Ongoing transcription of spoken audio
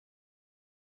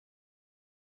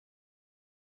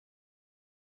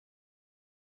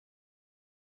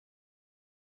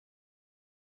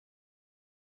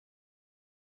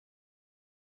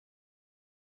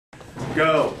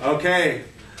Go. Okay.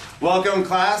 Welcome,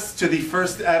 class, to the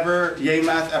first ever Yay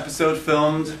Math episode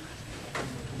filmed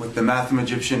with the Math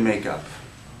Magician makeup.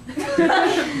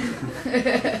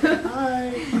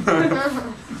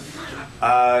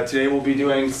 Hi. Today we'll be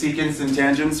doing secants and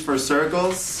tangents for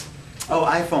circles. Oh,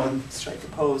 iPhone, strike a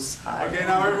pose. Hi. Okay,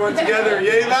 now everyone together.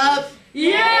 Yay Math!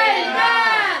 Yay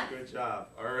Math! Good job.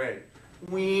 All right.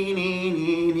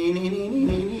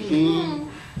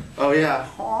 Oh yeah.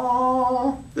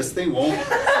 Oh, this thing won't.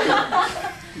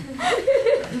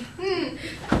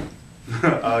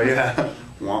 Oh yeah.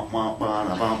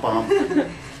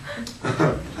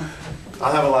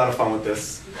 I'll have a lot of fun with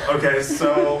this. Okay,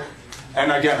 so,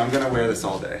 and again, I'm gonna wear this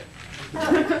all day.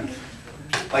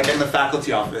 Like in the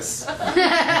faculty office.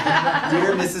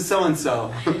 Dear Mrs.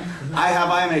 So-and-so, I have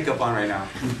eye makeup on right now.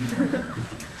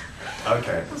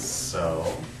 Okay,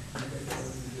 so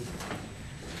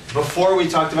before we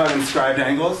talked about inscribed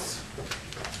angles,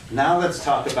 now let's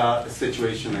talk about a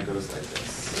situation that goes like this.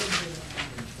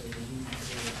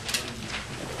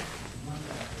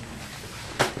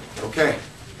 Okay.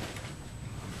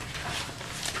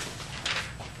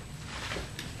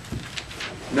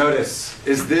 Notice,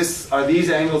 are these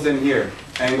angles in here?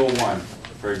 Angle 1,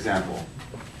 for example.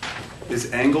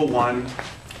 Is angle 1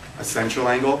 a central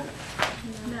angle?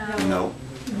 No.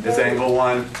 Is angle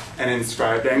 1 an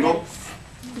inscribed angle?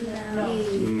 No.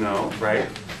 No, right?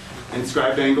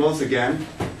 Inscribed angles, again,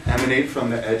 emanate from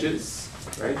the edges,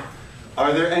 right?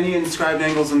 Are there any inscribed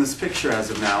angles in this picture as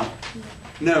of now?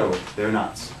 No, they're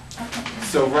not.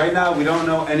 So right now, we don't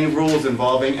know any rules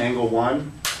involving angle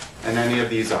 1 and any of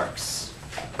these arcs.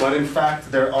 But in fact,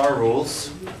 there are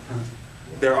rules.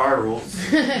 There are rules.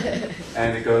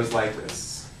 And it goes like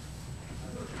this.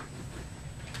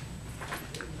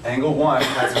 Angle 1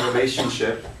 has a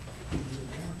relationship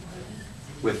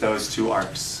with those two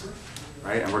arcs,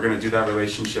 right? And we're going to do that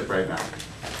relationship right now.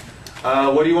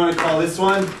 What do you want to call this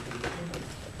one?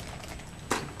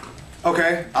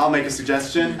 Okay, I'll make a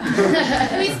suggestion.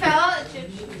 Can we spell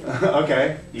it?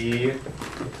 Okay. E,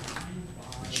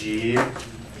 G,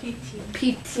 P,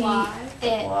 T, Y.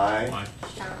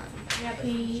 Yeah,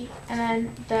 P, and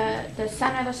then the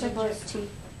center of the circle is T.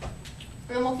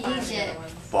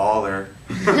 Baller.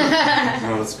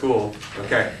 Oh, that's cool.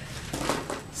 Okay.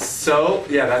 So,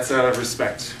 yeah, that's out of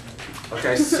respect.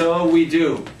 Okay, so we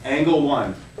do angle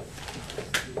 1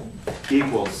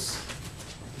 equals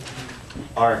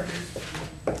arc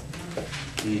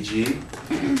EG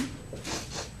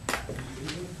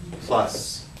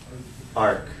plus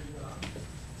arc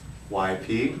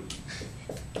YP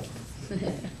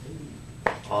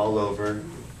all over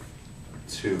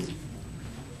 2.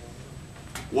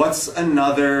 What's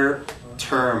another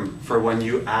term for when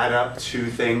you add up two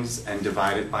things and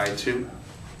divide it by 2?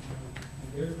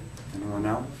 Anyone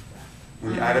know?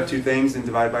 When you add up two things and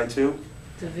divide by 2?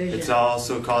 Division. It's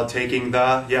also called taking the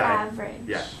average.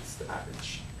 Yeah, it's the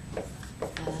average.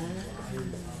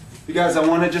 You guys, I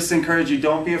want to just encourage you,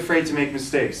 don't be afraid to make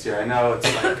mistakes here. I know it's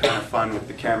like kind of fun with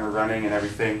the camera running and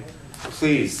everything.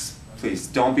 Please, please,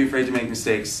 don't be afraid to make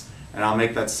mistakes, and I'll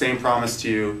make that same promise to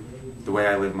you the way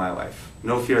I live my life.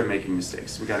 No fear of making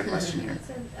mistakes. We got a question here.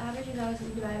 So the average is always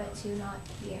divided by 2, not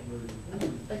here.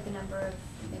 Like the number of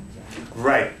things.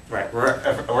 Right.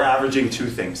 We're averaging 2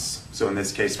 things. So in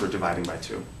this case, we're dividing by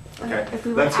 2. Okay. If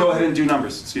we were Let's go ahead and do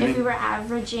numbers. Excuse me. If we were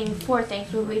averaging 4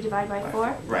 things, would we divide by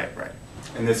 4? Right.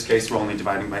 In this case, we're only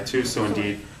dividing by 2. So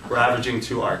indeed, we're averaging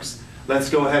 2 arcs.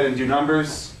 Let's go ahead and do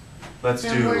numbers. Let's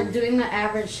And we're doing the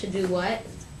average to do what?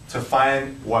 To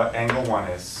find what angle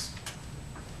 1 is.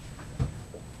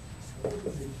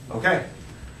 Okay.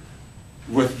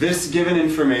 With this given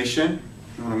information,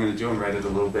 what I'm going to do, I'm write it a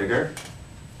little bigger.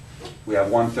 We have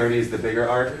 130 is the bigger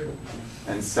arc,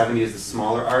 and 70 is the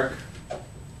smaller arc.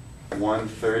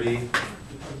 130,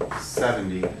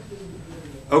 70.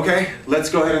 Okay, let's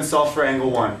go ahead and solve for angle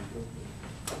 1.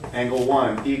 Angle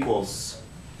 1 equals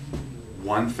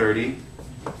 130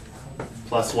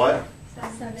 plus what?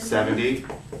 70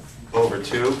 over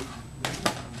 2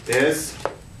 is?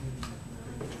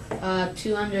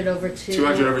 200 over 2.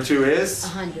 200 over 2 is?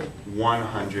 100.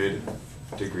 100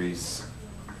 degrees.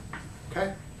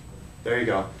 Okay, there you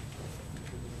go.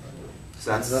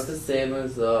 So Is that the same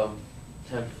as 10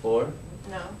 to 4?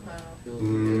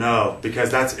 No, because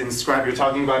that's inscribed. You're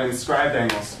talking about inscribed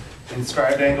angles.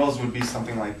 Inscribed angles would be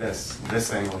something like this.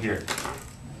 This angle here.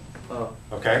 Oh.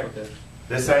 Okay?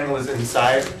 This angle is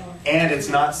inside, and it's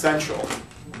not central.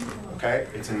 Okay?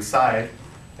 It's inside.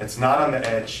 It's not on the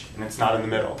edge, and it's not in the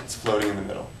middle. It's floating in the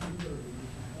middle.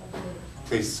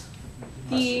 Please.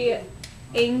 The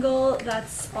angle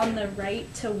that's on the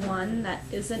right to 1 that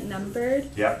isn't numbered,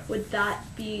 Yep. would that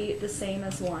be the same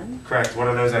as 1? Correct. What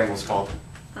are those angles called?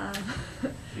 Uh,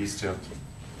 These two.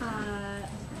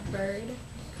 vertical?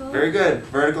 Very good.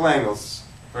 Vertical angles.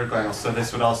 Vertical angles. So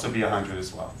this would also be 100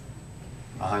 as well.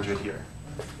 100 here.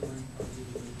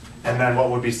 And then what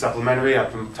would be supplementary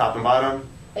up from top and bottom?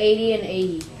 80 and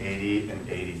 80. 80 and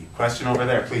 80. Question over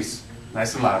there, please.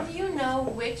 Nice and How loud. do you know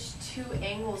which two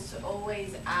angles to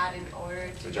always add in order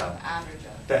to Good job. average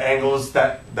of? The angles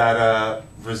that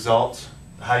result,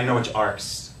 how do you know which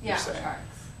arcs you're Yeah, saying? arcs.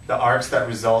 The arcs that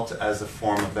result as a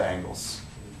form of the angles.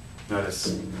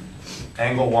 Notice,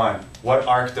 angle 1, what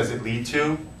arc does it lead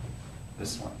to?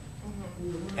 This one.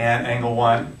 And angle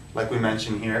 1, like we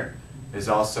mentioned here, is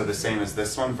also the same as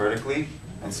this one vertically,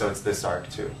 and so it's this arc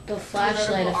too. The The flashlight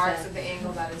vertical arcs effect. of the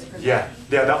angle that is presented. Yeah,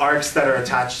 the arcs that are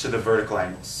attached to the vertical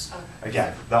angles. Okay.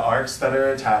 Again, the arcs that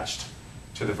are attached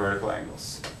to the vertical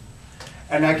angles.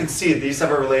 And I can see these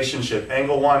have a relationship.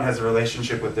 Angle 1 has a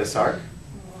relationship with this arc.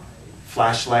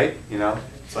 Flashlight, you know,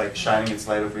 it's like shining its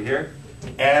light over here.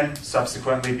 And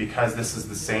subsequently, because this is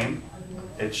the same,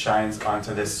 it shines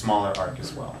onto this smaller arc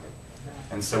as well.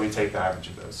 And so we take the average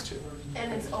of those two.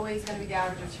 And it's always going to be the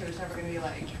average of two. It's never going to be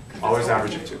like. 'cause it's Always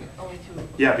average of two. Only two.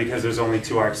 Yeah, because there's only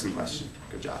two arcs in question.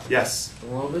 Good job. Yes?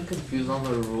 I'm a little bit confused on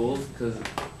the rules because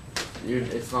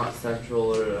it's not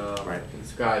central or Right.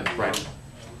 inscribed. Right.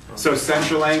 So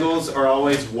central angles are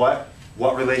always what?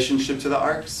 What relationship to the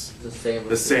arcs? The same.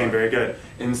 The same, very good.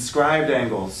 Inscribed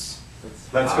angles.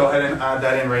 It's Let's go ahead and add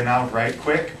that in right now, right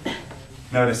quick.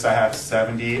 Notice I have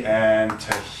 70 and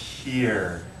to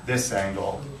here, this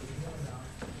angle.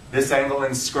 This angle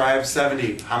inscribed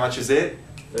 70. How much is it?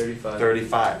 35.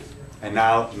 35. And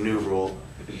now, new rule.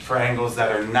 For angles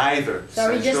that are neither So are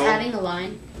we just central- adding a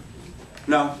line?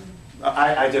 No,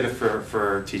 I did it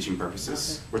for teaching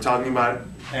purposes. We're talking about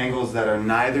angles that are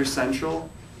neither central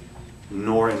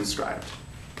nor inscribed.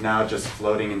 Now just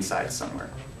floating inside somewhere.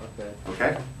 Okay.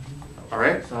 Okay? All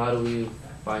right? So how do we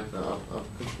find them? I'm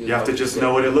confused. You have to just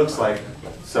know what it looks like.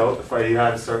 So if you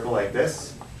had a circle like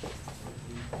this,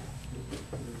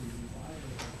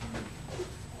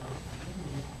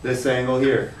 this angle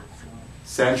here,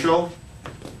 central?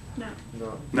 No.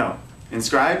 No. No.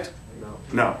 Inscribed? No.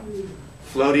 No.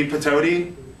 Floaty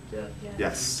patoti? Yeah.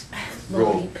 Yes. Floaty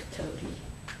Rule.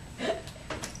 patoti.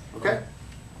 Okay?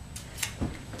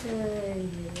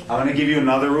 I'm going to give you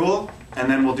another rule, and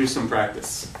then we'll do some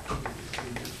practice.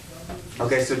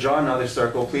 Okay, so draw another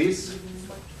circle, please.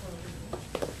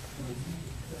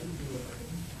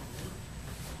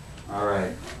 All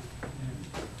right.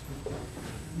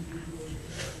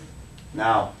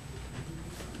 Now,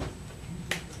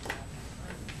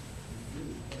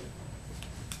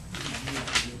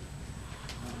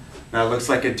 it looks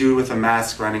like a dude with a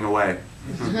mask running away.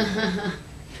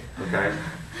 Okay.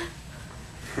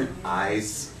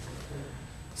 Eyes.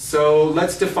 So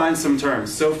let's define some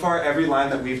terms. So far, every line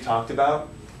that we've talked about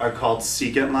are called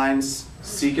secant lines.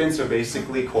 Secants are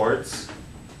basically chords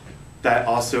that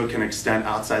also can extend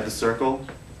outside the circle,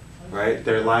 right?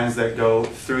 They're lines that go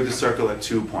through the circle at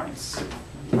 2 points,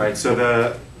 right? So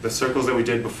the circles that we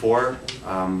did before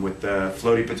with the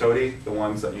floaty patoti, the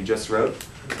ones that you just wrote,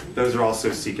 those are also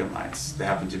secant lines. They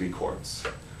happen to be chords.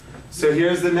 So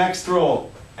here's the next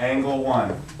rule, angle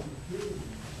 1.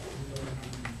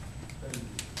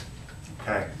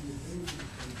 Okay.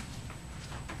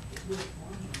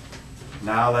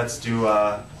 Now let's do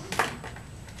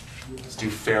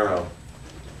Pharaoh.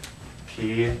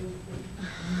 P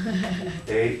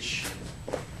H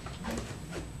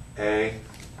A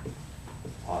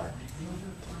R.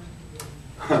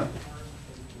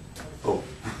 Oh,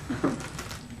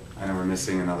 I know we're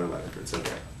missing another letter. It's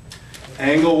okay.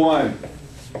 Angle 1.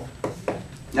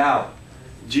 Now,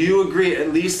 do you agree,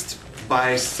 at least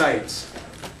by sight,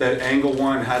 that angle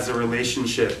 1 has a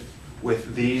relationship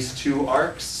with these two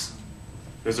arcs?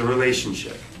 There's a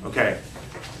relationship. Okay.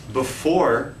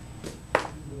 Before,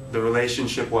 the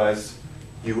relationship was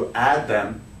you add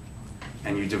them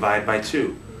and you divide by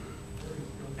 2.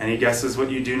 Any guesses what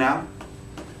you do now?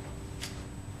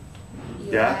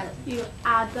 Yeah? You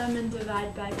add them and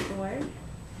divide by 4.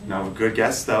 No, good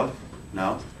guess though.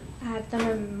 No. Add them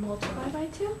and multiply by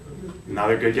 2?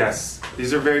 Another good guess.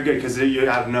 These are very good because you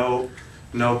have no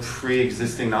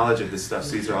pre-existing knowledge of this stuff,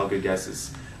 so these are all good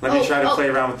guesses. Let me try to play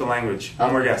around with the language.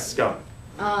 One more guess, go.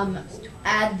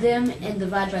 Add them and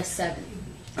divide by 7.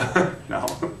 No.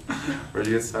 Where'd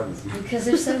you get 7? Because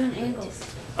there's 7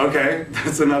 angles. Okay,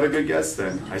 that's another good guess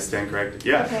then. I stand corrected.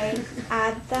 Yeah. Okay,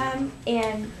 add them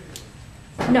and,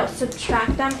 no,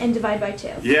 subtract them and divide by 2.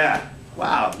 Yeah.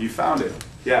 Wow, you found it.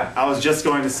 Yeah, I was just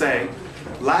going to say,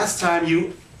 last time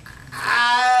you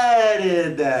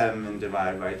added them and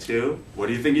divided by 2. What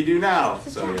do you think you do now?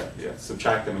 So yeah,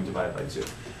 subtract them and divide by 2.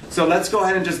 So let's go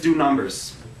ahead and just do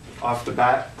numbers off the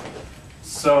bat.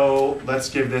 So let's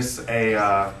give this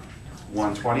a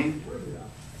 120.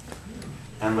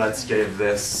 And let's give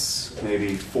this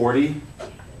maybe 40.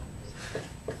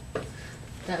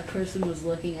 That person was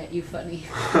looking at you funny.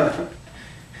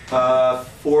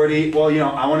 40,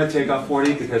 well, I want to take off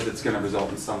 40 because it's going to result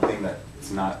in something that's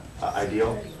not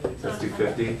ideal. So let's do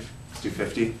 50. Let's do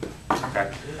 50.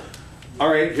 Okay. All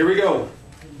right, here we go.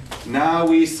 Now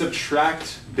we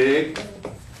subtract big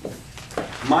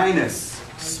minus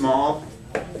small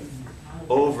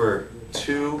over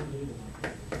 2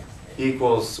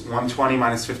 equals 120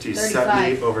 minus 50 is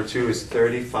 70 over 2 is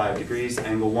 35 degrees.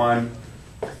 Angle 1,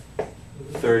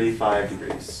 35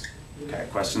 degrees. Okay,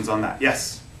 questions on that?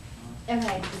 Yes?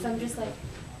 Okay, so I'm just like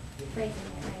phrasing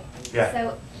it, right? Yeah.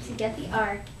 So to get the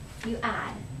arc, you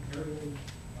add.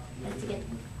 And to get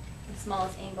the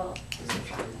smallest angle, you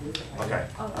subtract. Okay,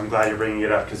 I'm glad you're bringing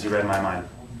it up because you read my mind.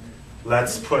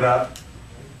 Let's put up,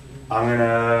 I'm going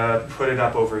to put it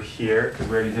up over here because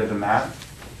we already did the math,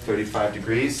 35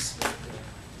 degrees.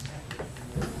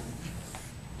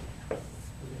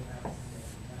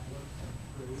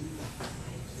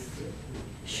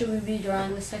 Should we be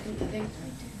drawing the second thing?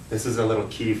 This is a little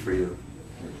key for you.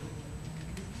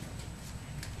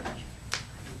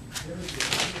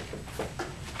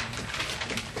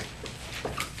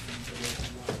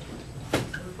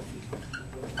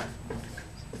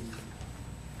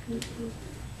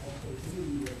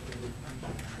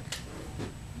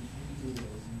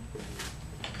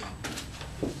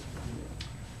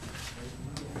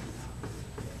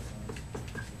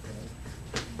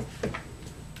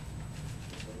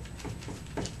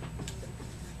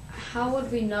 How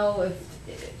would we know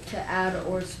if to add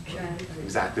or subtract?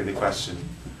 Exactly the question.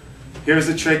 Here's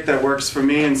a trick that works for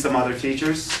me and some other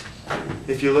teachers.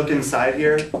 If you look inside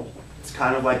here, it's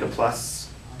kind of like a plus.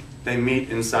 They meet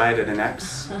inside at an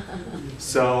X.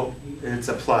 So it's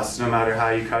a plus no matter how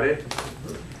you cut it.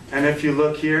 And if you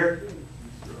look here,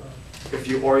 if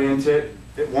you orient it,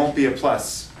 it won't be a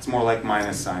plus. It's more like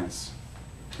minus signs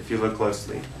if you look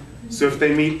closely. So if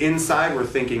they meet inside, we're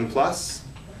thinking plus.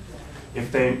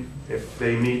 If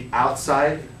they meet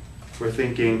outside, we're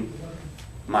thinking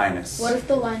minus. What if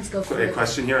the lines go A further?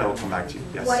 question here, I will come back to you.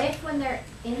 Yes. What if when they're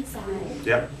inside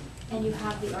Yep. and you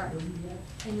have the arc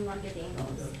and you want to get the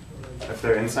angles? If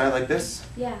they're inside like this,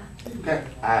 Yeah. okay.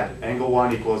 Add angle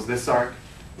 1 equals this arc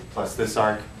plus this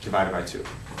arc divided by 2.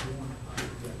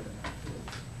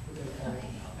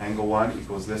 Angle 1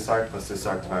 equals this arc plus this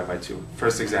arc divided by 2.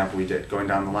 First example we did. Going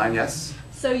down the line, yes?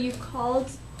 So you called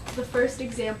the first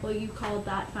example, you called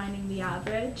that finding the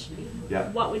average. Yeah.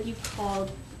 What would you call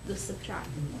the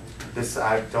subtracting? This,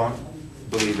 I don't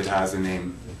believe it has a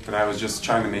name, but I was just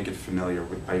trying to make it familiar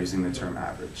by using the term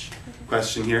average.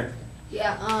 Question here?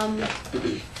 Yeah,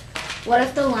 what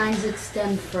if the lines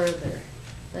extend further?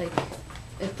 Like,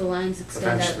 if the lines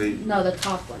extend Eventually. no, the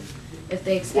top one. If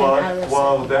they extend out of the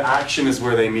Well, the action is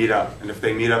where they meet up, and if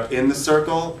they meet up in the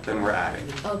circle, then we're adding.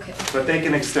 Okay. But they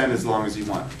can extend as long as you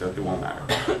want. It won't matter.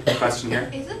 Question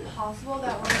here? Is it possible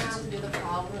that we're going to have to do the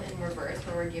problem in reverse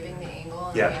where we're giving the angle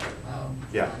and Yeah. we have to,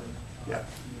 Yeah. Yeah.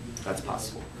 That's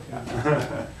possible. Yeah.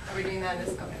 Are we doing that in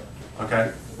this? Okay.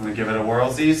 Okay. I'm gonna give it a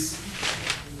whirlsies.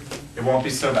 It won't be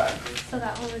so bad. So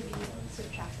that one would be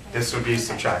subtract. right? This would be Okay.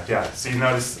 subtract. Yeah. So you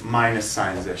notice minus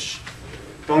signs ish.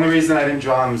 The only reason I didn't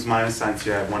draw them as minus signs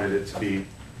here, I wanted it to be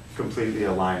completely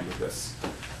aligned with this.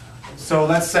 So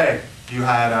let's say you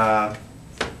had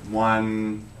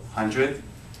 100,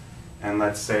 and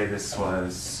let's say this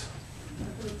was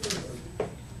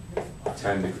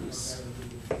 10 degrees,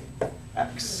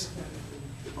 x.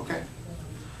 Okay.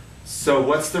 So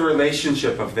what's the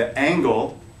relationship of the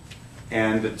angle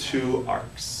and the two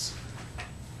arcs?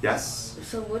 Yes?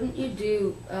 So wouldn't you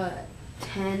do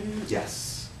 10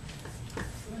 Yes.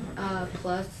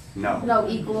 plus? No. No,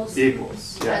 equals?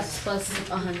 Equals, X yes. plus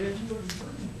 100?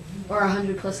 Or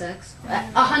 100 plus X?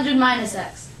 100 minus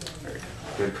X.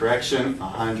 Good correction,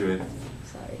 100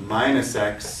 Sorry. minus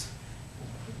x.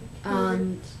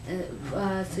 So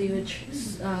you would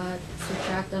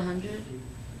subtract 100?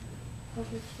 Over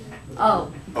two.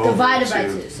 Oh, Over divided by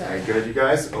 2. 2, sorry. Very good, you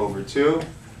guys, over 2.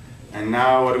 And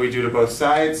now what do we do to both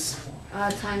sides?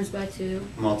 Times by 2.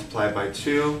 Multiply by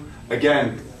 2.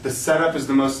 Again, the setup is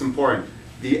the most important.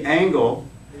 The angle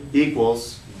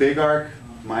equals big arc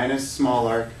minus small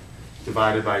arc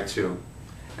divided by 2.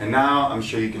 And now I'm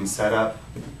sure you can set up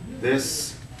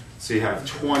this. So you have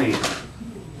 20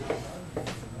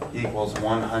 equals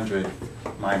 100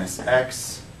 minus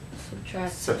x.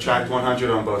 Subtract. Subtract 100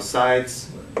 on both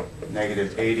sides.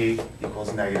 Negative 80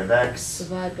 equals negative x.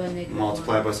 Divide by negative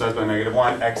Multiply 1. both sides by negative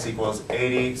 1. X equals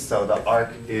 80, so the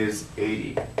arc is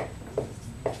 80.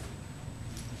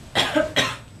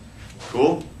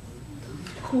 Cool?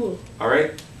 Cool. All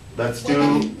right, let's do...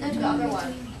 And the other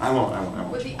one. I won't.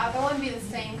 Would the other one be the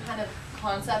same kind of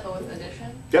concept but with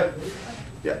addition? Yep.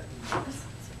 Yep.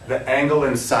 The angle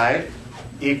inside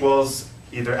equals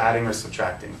either adding or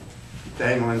subtracting. The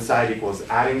angle inside equals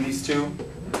adding these two,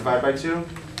 divide by 2.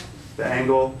 The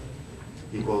angle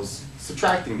equals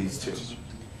subtracting these two,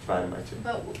 divided by 2.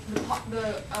 But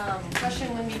the question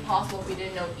wouldn't be possible if we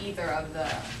didn't know either of the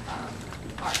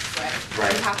arcs, right?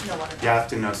 Right. You have to know one of them. You have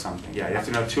to know something. Yeah, you have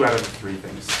to know 2 out of the 3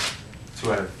 things.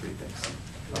 2 out of the 3 things.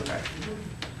 Okay.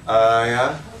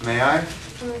 Yeah, may I?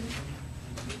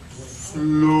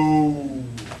 Slow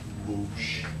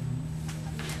motion.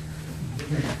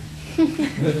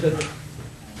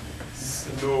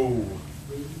 Slow.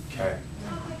 Okay.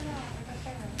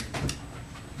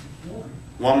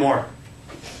 One more.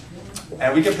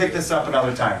 And we can pick this up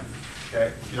another time. Okay?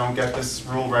 If you don't get this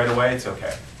rule right away, it's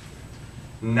okay.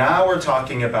 Now we're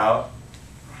talking about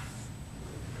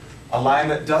a line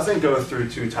that doesn't go through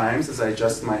 2 times as I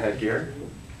adjust my headgear.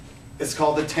 It's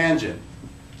called a tangent.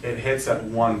 It hits at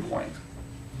 1 point.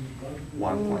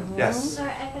 1 point. Yes? Sorry,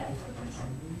 I got a quick question.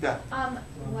 Yeah.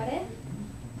 What if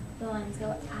the lines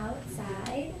go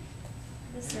outside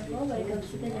the circle, but it goes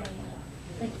through the diagonal?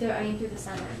 Like they're running through the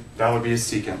center. That would be a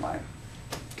secant line.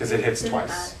 Because it hits Doesn't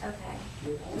twice. matter.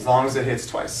 Okay. As long as it hits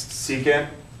twice. Secant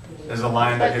is a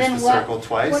line that But hits then the what- circle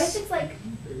What if twice. it's like,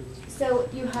 so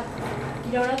you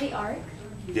don't have the arc,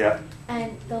 Yeah.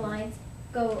 and the lines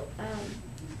go,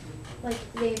 like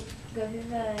they go through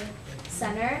the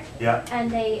center, Yeah. and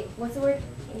they, what's the word?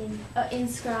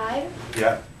 Inscribe.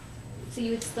 Yeah. So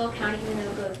you would still count it even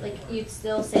though it goes, like you'd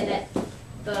still say that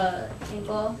the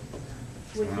angle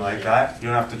would Something be like that. You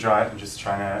don't have to draw it. I'm just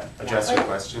trying to address your like-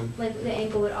 question. Like the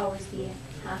angle would always be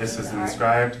half This of is the arc.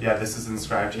 inscribed. Yeah, this is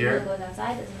inscribed Even though here. it goes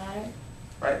outside, doesn't matter.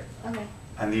 Right. Okay.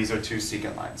 And these are 2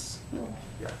 secant lines. Cool.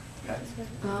 Yeah. Okay.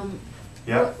 Yeah.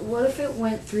 Yeah. What if it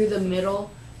went through the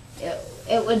middle?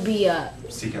 It would be a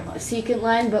Secant line. secant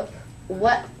line, but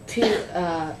what two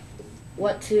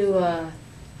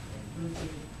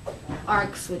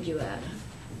arcs would you add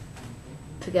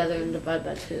together and divide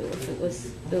by 2 if it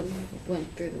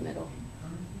went through the middle?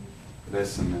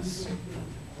 This and this.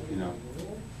 You know.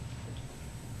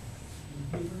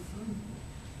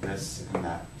 This and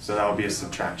that. So that would be a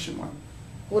subtraction one.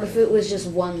 What if it was just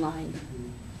one line?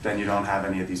 Then you don't have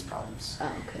any of these problems.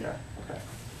 Oh, okay. Yeah. Okay.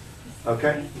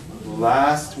 Okay.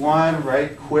 Last one,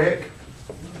 right quick.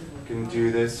 You can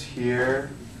do this here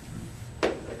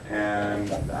and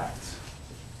that.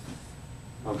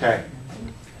 Okay.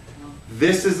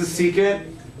 This is a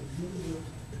secant.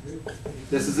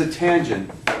 This is a tangent.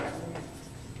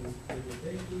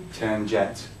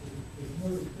 Tangent.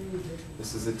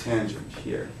 This is a tangent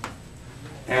here.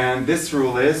 And this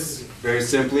rule is, very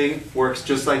simply, works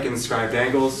just like inscribed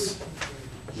angles.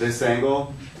 This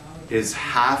angle is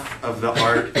half of the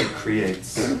arc it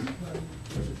creates.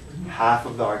 Half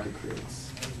of the arc it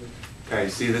creates. Okay,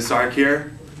 see this arc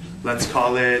here? Let's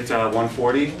call it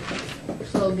 140.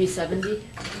 So it would be 70?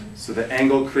 So the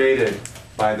angle created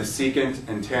by the secant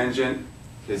and tangent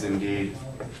is indeed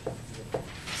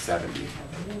 70.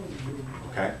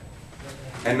 Okay?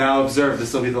 And now observe,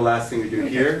 this will be the last thing we do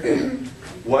here.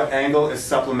 What angle is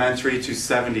supplementary to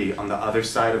 70 on the other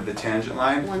side of the tangent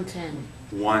line? 110.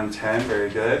 110, very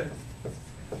good.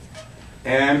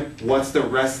 And what's the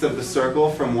rest of the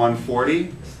circle from 140?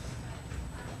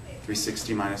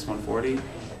 360 minus 140?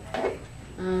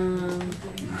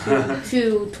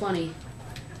 220.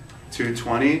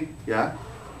 220, yeah?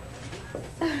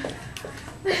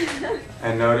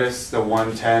 And notice the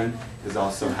 110 is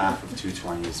also half of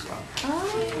 220 as well.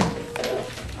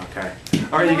 Okay.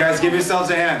 All right, you guys, give yourselves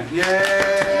a hand. Yay!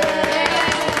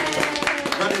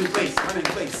 Run in place, run in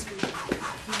place.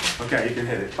 Okay, you can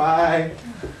hit it. Bye.